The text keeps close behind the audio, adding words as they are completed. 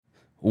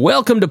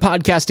Welcome to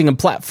Podcasting and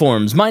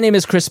Platforms. My name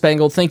is Chris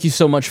Spangle. Thank you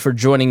so much for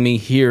joining me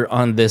here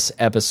on this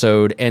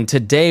episode. And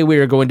today we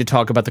are going to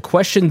talk about the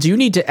questions you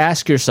need to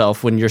ask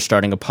yourself when you're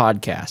starting a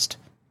podcast.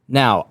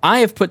 Now,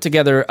 I have put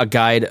together a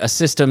guide, a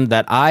system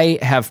that I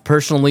have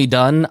personally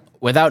done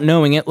without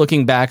knowing it.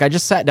 Looking back, I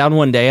just sat down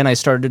one day and I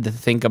started to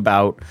think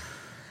about,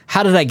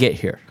 how did I get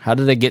here? How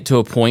did I get to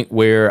a point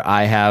where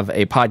I have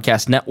a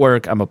podcast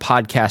network? I'm a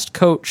podcast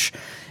coach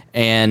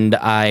and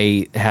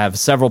I have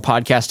several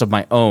podcasts of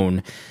my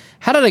own.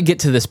 How did I get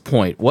to this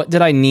point? What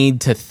did I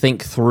need to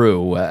think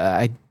through?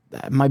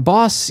 My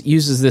boss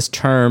uses this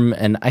term,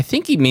 and I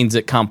think he means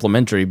it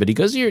complimentary, but he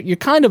goes, you're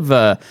kind of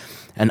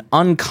an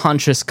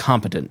unconscious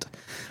competent,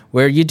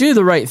 where you do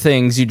the right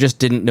things, you just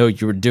didn't know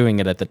you were doing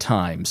it at the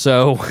time.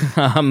 So,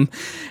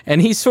 and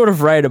he's sort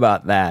of right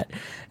about that.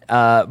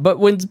 But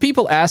when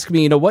people ask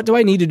me, what do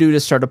I need to do to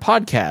start a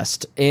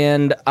podcast?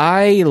 And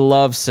I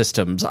love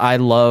systems. I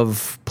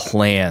love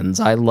plans.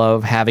 I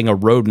love having a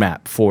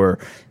roadmap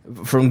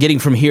from getting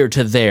from here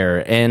to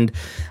there. And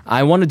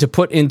I wanted to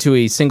put into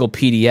a single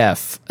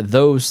PDF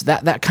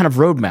that kind of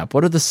roadmap.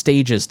 What are the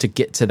stages to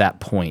get to that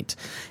point?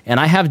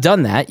 And I have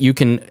done that. You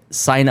can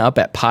sign up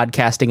at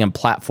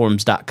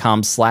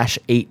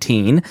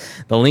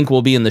podcastingandplatforms.com/18. The link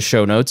will be in the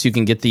show notes. You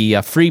can get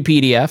the free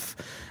PDF.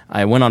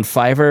 I went on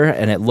Fiverr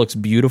and it looks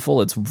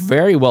beautiful. It's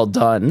very well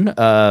done.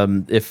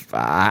 I'm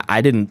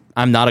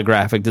not a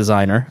graphic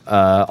designer,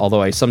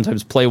 although I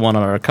sometimes play one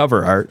on our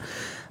cover art.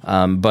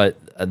 But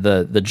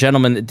the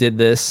gentleman that did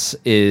this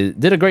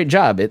did a great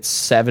job. It's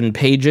 7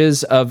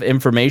 pages of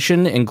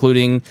information,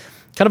 including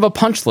kind of a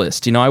punch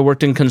list. I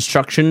worked in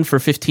construction for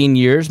 15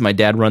 years. My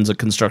dad runs a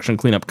construction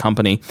cleanup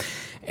company.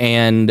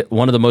 And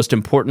one of the most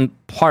important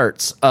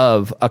parts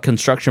of a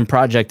construction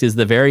project is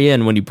the very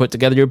end, when you put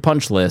together your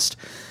punch list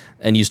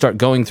and you start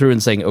going through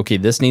and saying, okay,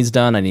 this needs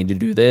done. I need to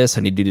do this.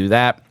 I need to do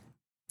that.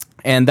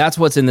 And that's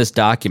what's in this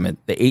document,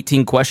 the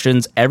 18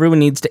 questions everyone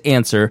needs to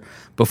answer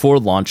before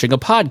launching a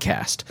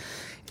podcast.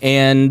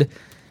 And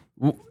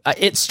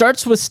it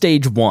starts with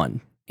stage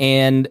 1.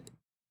 And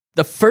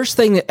the first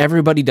thing that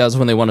everybody does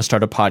when they want to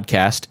start a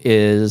podcast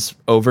is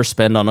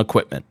overspend on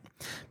equipment.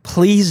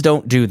 Please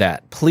don't do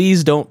that.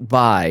 Please don't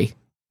buy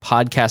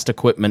podcast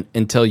equipment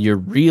until you're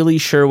really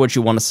sure what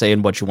you want to say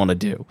and what you want to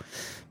do.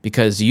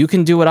 Because you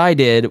can do what I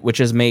did, which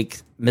is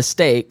make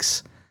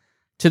mistakes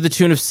to the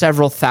tune of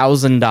several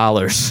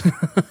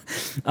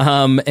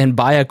 $1,000s and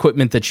buy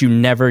equipment that you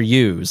never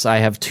use. I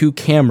have 2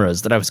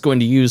 cameras that I was going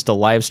to use to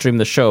live stream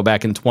the show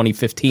back in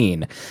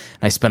 2015.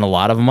 I spent a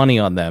lot of money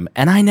on them,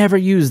 and I never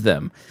used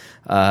them.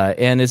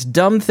 And it's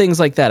dumb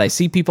things like that. I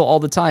see people all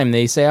the time.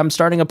 They say, I'm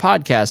starting a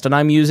podcast, and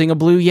I'm using a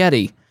Blue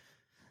Yeti.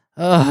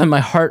 And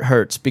my heart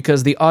hurts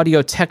because the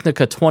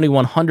Audio-Technica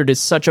 2100 is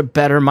such a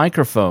better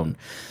microphone.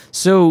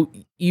 So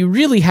you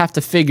really have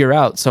to figure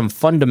out some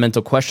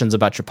fundamental questions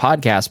about your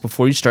podcast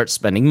before you start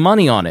spending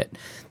money on it.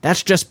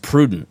 That's just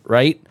prudent,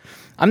 right?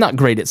 I'm not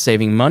great at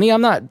saving money.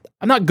 I'm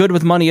not good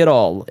with money at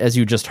all, as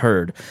you just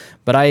heard.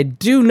 But I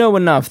do know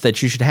enough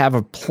that you should have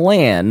a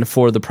plan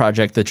for the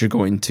project that you're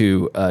going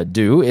to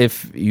do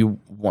if you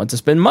want to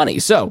spend money.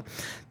 So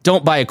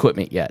don't buy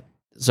equipment yet.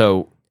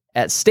 So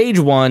at stage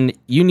 1,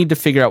 you need to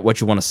figure out what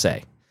you want to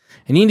say.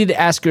 And you need to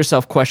ask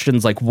yourself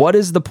questions like, what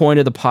is the point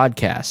of the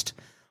podcast?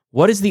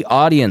 What is the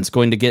audience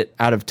going to get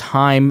out of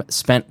time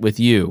spent with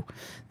you?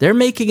 They're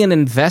making an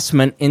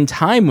investment in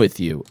time with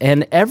you.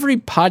 And every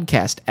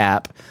podcast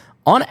app,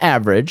 on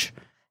average,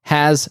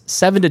 has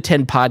 7 to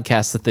 10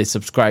 podcasts that they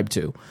subscribe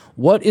to.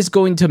 What is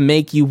going to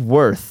make you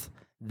worth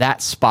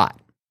that spot?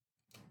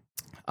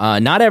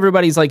 Not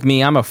everybody's like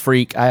me. I'm a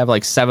freak. I have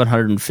like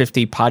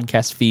 750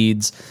 podcast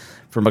feeds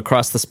from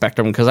across the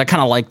spectrum because I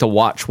kind of like to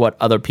watch what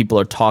other people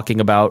are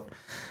talking about.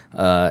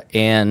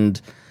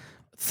 And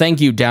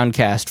thank you,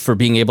 Downcast, for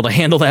being able to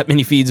handle that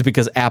many feeds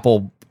because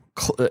Apple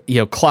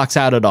clocks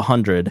out at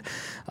 100.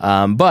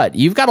 But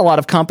you've got a lot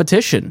of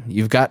competition.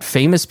 You've got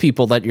famous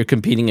people that you're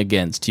competing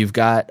against. You've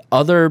got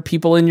other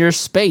people in your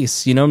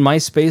space. In my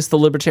space, the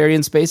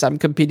libertarian space, I'm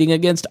competing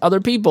against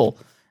other people.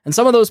 And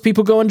some of those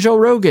people go on Joe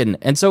Rogan.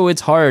 And so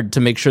it's hard to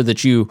make sure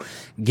that you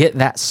get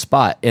that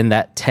spot in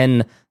that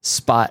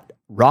 10-spot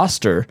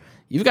roster.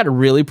 You've got to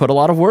really put a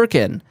lot of work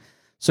in.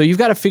 So you've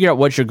got to figure out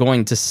what you're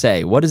going to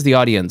say. What is the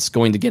audience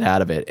going to get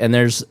out of it? And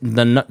there's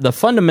the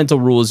fundamental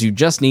rule is you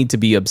just need to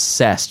be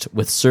obsessed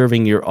with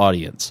serving your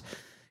audience.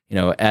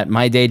 At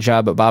my day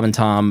job at Bob and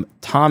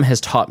Tom has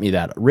taught me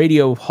that.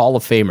 Radio Hall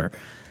of Famer.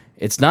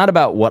 It's not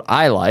about what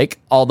I like,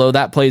 although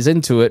that plays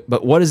into it,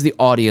 but what is the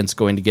audience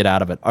going to get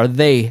out of it? Are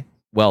they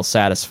well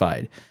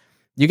satisfied?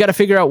 You got to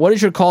figure out, what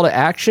is your call to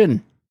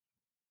action?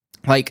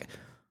 Like,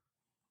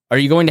 are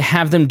you going to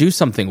have them do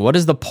something? What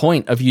is the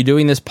point of you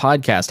doing this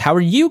podcast? How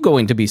are you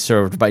going to be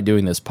served by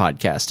doing this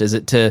podcast? Is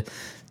it to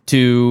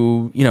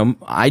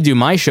I do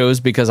my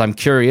shows because I'm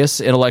curious,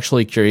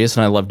 intellectually curious,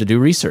 and I love to do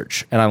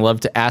research. And I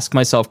love to ask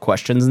myself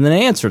questions and then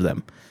answer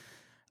them.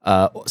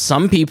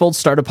 Some people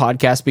start a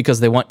podcast because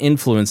they want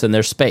influence in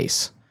their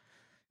space.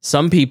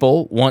 Some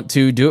people want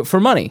to do it for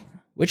money,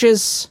 which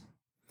is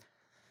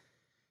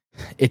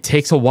it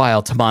takes a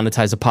while to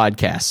monetize a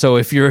podcast. So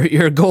if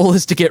your goal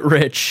is to get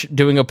rich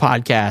doing a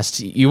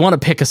podcast, you want to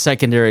pick a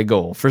secondary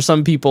goal. For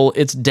some people,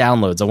 it's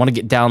downloads. I want to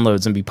get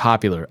downloads and be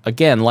popular.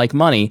 Again, like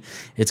money,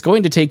 it's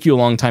going to take you a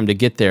long time to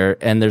get there,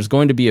 and there's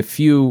going to be a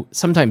few,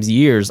 sometimes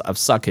years of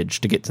suckage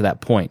to get to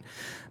that point.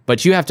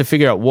 But you have to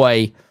figure out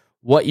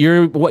what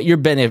you're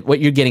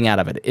getting out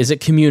of it. Is it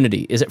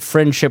community? Is it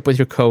friendship with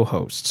your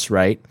co-hosts,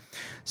 right?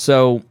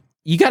 So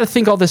you got to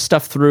think all this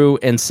stuff through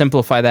and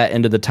simplify that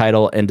into the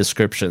title and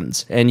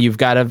descriptions. And you've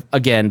got to,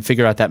 again,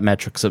 figure out that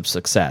metrics of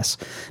success.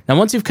 Now,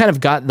 once you've kind of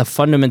got the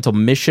fundamental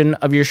mission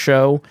of your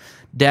show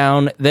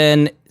down,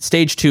 then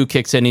stage 2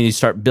 kicks in and you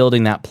start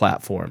building that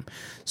platform.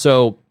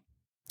 So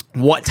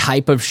what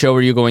type of show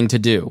are you going to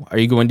do? Are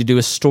you going to do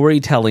a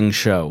storytelling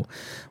show?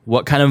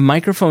 What kind of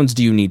microphones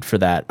do you need for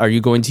that? Are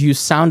you going to use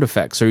sound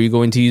effects? Are you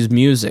going to use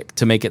music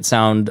to make it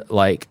sound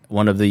like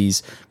one of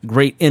these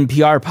great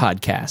NPR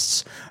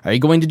podcasts? Are you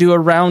going to do a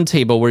round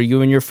table where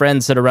you and your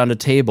friends sit around a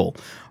table?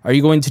 Are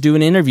you going to do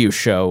an interview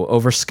show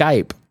over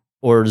Skype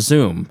or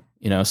Zoom?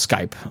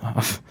 Skype.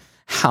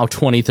 How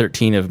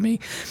 2013 of me.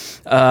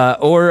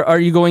 Or are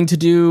you going to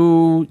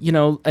do,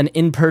 an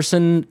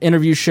in-person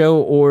interview show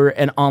or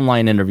an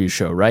online interview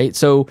show, right?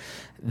 So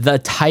the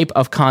type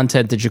of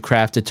content that you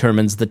craft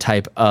determines the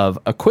type of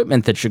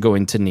equipment that you're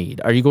going to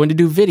need. Are you going to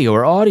do video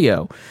or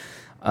audio?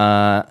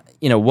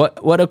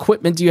 What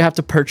equipment do you have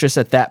to purchase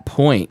at that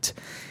point?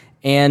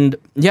 And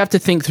you have to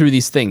think through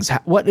these things.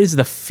 What is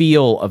the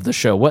feel of the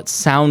show? What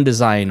sound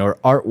design or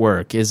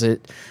artwork? Is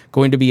it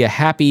going to be a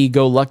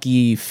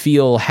happy-go-lucky,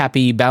 feel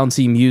happy,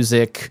 bouncy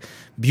music,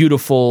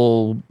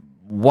 beautiful,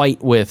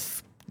 white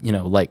with,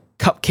 like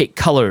cupcake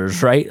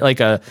colors, right? Like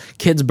a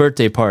kid's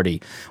birthday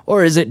party.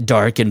 Or is it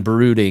dark and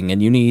brooding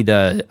and you need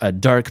a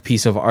dark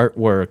piece of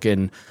artwork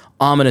and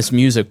ominous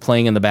music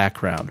playing in the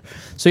background?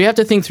 So you have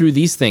to think through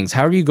these things.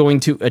 How are you going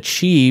to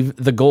achieve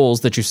the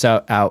goals that you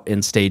set out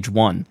in stage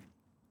 1?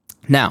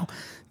 Now,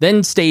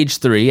 then stage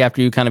 3,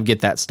 after you kind of get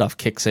that stuff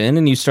kicks in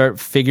and you start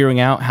figuring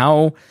out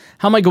how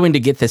am I going to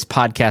get this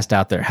podcast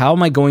out there? How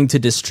am I going to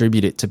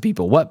distribute it to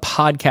people? What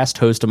podcast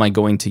host am I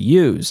going to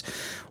use?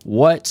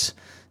 What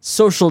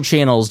social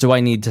channels do I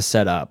need to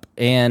set up?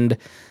 And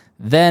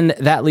then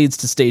that leads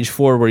to stage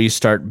 4, where you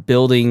start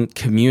building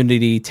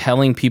community,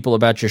 telling people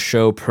about your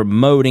show,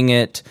 promoting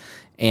it,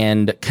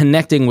 and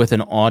connecting with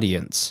an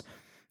audience.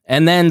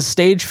 And then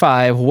stage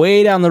 5,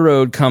 way down the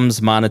road,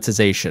 comes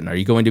monetization. Are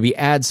you going to be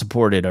ad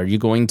supported? Are you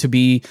going to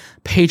be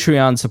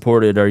Patreon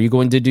supported? Are you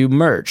going to do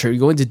merch? Are you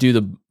going to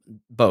do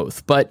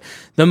both? But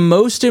the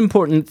most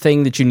important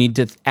thing that you need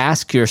to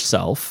ask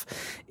yourself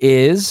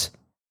is,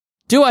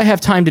 do I have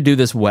time to do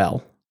this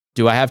well?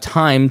 Do I have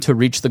time to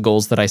reach the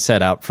goals that I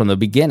set out from the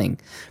beginning?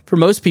 For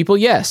most people,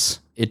 yes.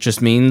 It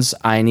just means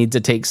I need to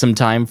take some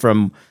time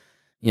from,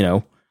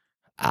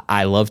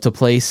 I love to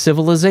play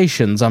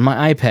Civilizations on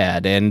my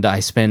iPad, and I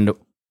spend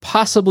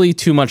possibly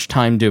too much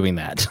time doing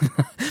that.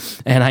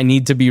 And I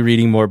need to be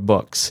reading more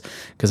books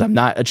because I'm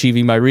not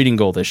achieving my reading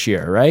goal this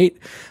year, right?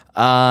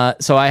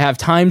 So I have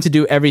time to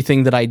do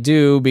everything that I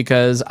do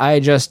because I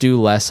just do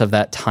less of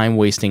that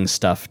time-wasting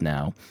stuff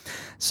now.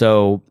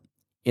 So,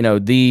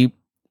 the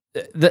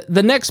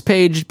next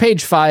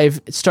page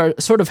 5,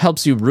 sort of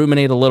helps you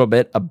ruminate a little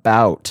bit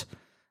about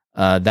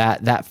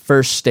that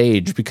first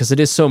stage, because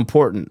it is so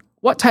important.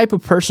 What type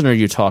of person are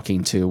you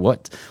talking to?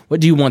 What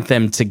do you want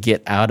them to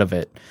get out of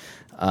it?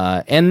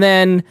 And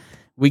then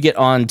we get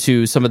on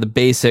to some of the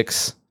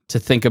basics to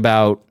think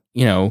about,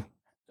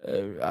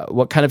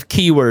 what kind of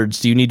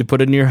keywords do you need to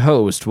put in your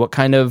host? What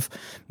kind of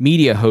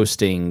media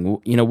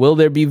hosting? Will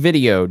there be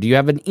video? Do you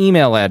have an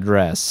email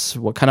address?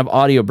 What kind of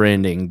audio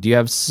branding? Do you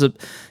have,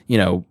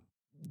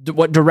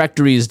 what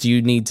directories do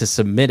you need to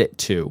submit it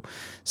to?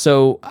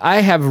 So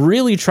I have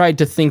really tried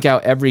to think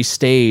out every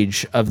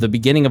stage of the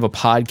beginning of a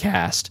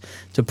podcast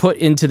to put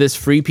into this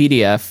free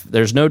PDF.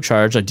 There's no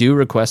charge. I do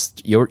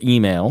request your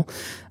email.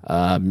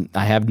 I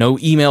have no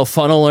email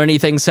funnel or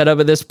anything set up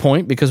at this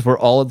point because we're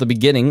all at the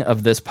beginning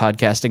of this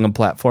podcasting and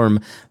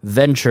platform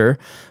venture.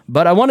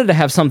 But I wanted to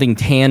have something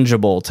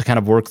tangible to kind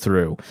of work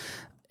through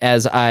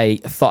as I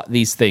thought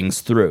these things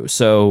through.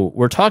 So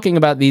we're talking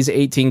about these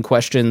 18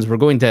 questions. We're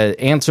going to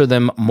answer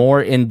them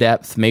more in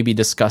depth, maybe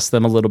discuss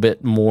them a little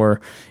bit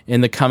more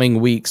in the coming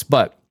weeks.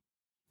 But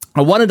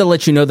I wanted to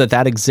let you know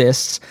that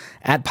exists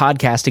at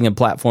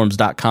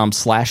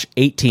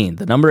podcastingandplatforms.com/18.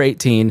 The number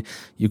 18,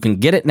 you can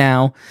get it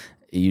now.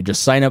 You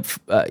just sign up,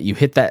 you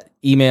hit that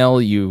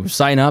email, you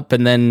sign up,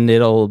 and then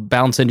it'll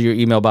bounce into your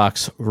email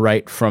box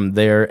right from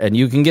there, and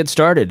you can get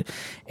started.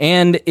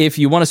 And if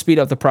you want to speed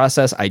up the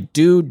process, I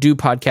do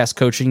podcast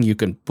coaching. You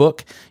can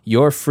book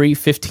your free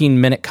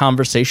 15-minute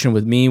conversation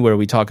with me where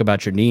we talk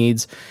about your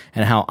needs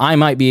and how I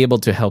might be able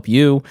to help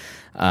you.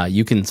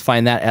 You can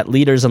find that at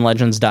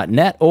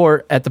leadersandlegends.net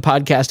or at the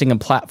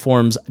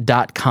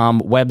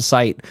podcastingandplatforms.com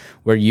website,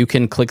 where you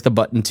can click the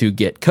button to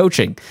get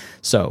coaching.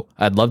 So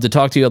I'd love to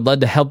talk to you. I'd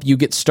love to help you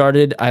get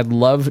started. I'd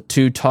love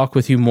to talk talk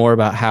with you more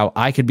about how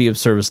I could be of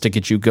service to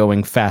get you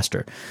going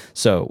faster.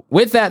 So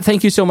with that,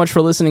 thank you so much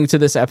for listening to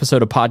this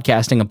episode of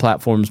Podcasting and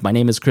Platforms. My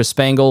name is Chris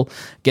Spangle.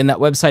 Again, that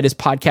website is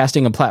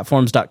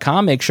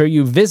podcastingandplatforms.com. Make sure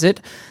you visit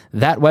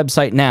that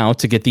website now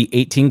to get the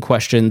 18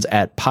 questions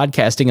at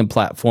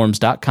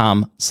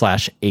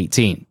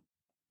podcastingandplatforms.com/18.